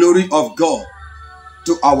the glory of God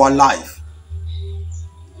to our life,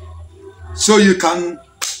 so you can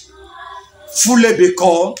fully be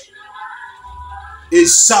called a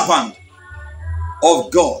servant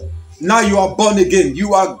of God. Now you are born again.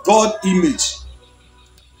 You are God image.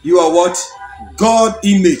 You are what? God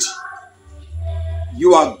image.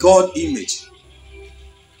 You are God image.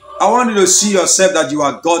 I want you to see yourself that you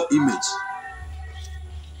are God image.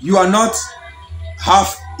 You are not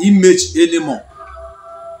half image anymore.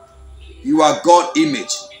 You are God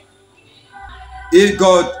image. If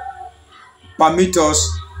God permit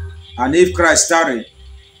us, and if Christ tarry,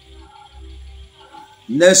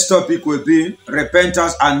 next topic will be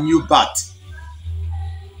repentance and new birth.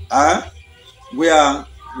 We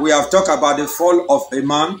have talked about the fall of a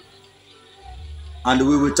man, and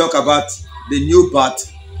we will talk about the new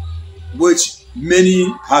birth, which many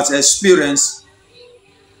has experienced.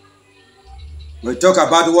 We talk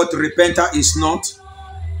about what repentance is not.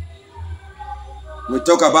 We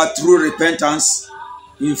talk about true repentance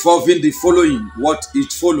involving the following, what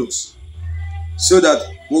it follows, so that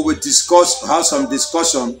we will have some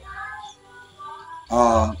discussion.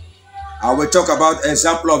 I will talk about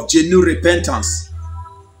example of genuine repentance.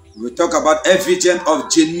 We will talk about evidence of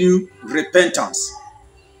genuine repentance.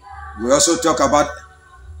 We also talk about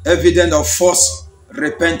evidence of false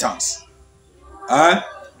repentance.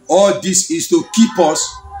 All this is to keep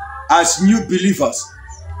us as new believers,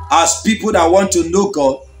 as people that want to know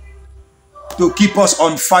God, to keep us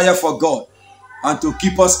on fire for God, and to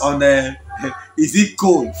keep us on is it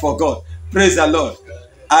cold for God? Praise the Lord.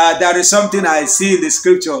 There is something I see in the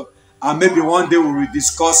scripture, and maybe one day we will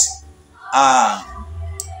discuss.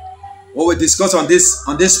 What we discuss on this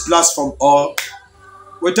platform, or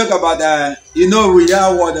we talk about we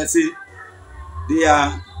hear what they say.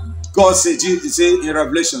 God say in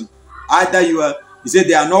Revelation, either he said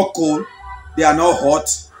they are not cold, they are not hot.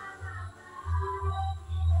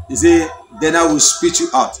 He said, then I will spit you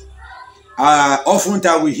out.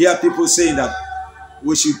 Oftentimes we hear people saying that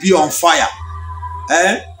we should be on fire.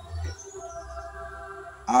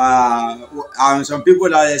 And some people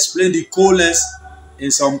that explain the coldness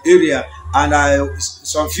in some area, and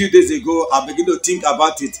some few days ago I began to think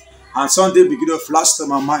about it, and something began to flash to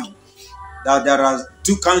my mind that there are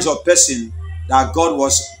three kinds of person God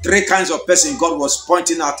was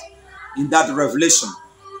pointing at in that revelation,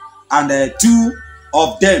 and two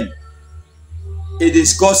of them, it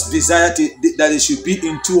is God's desire that it should be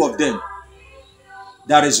in two of them.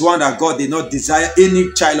 There is one that God did not desire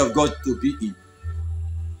any child of God to be in.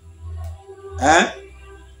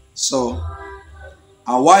 So,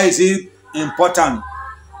 and why is it important?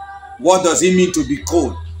 What does it mean to be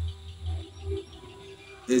cold?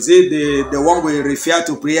 Is it the one we refer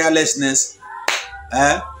to prayerlessness?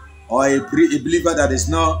 Or a believer that is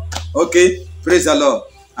not? Okay, praise the Lord.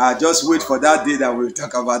 Just wait for that day that we'll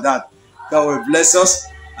talk about that. God will bless us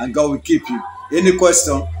and God will keep you. Any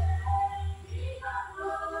question?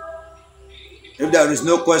 If there is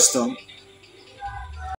no question,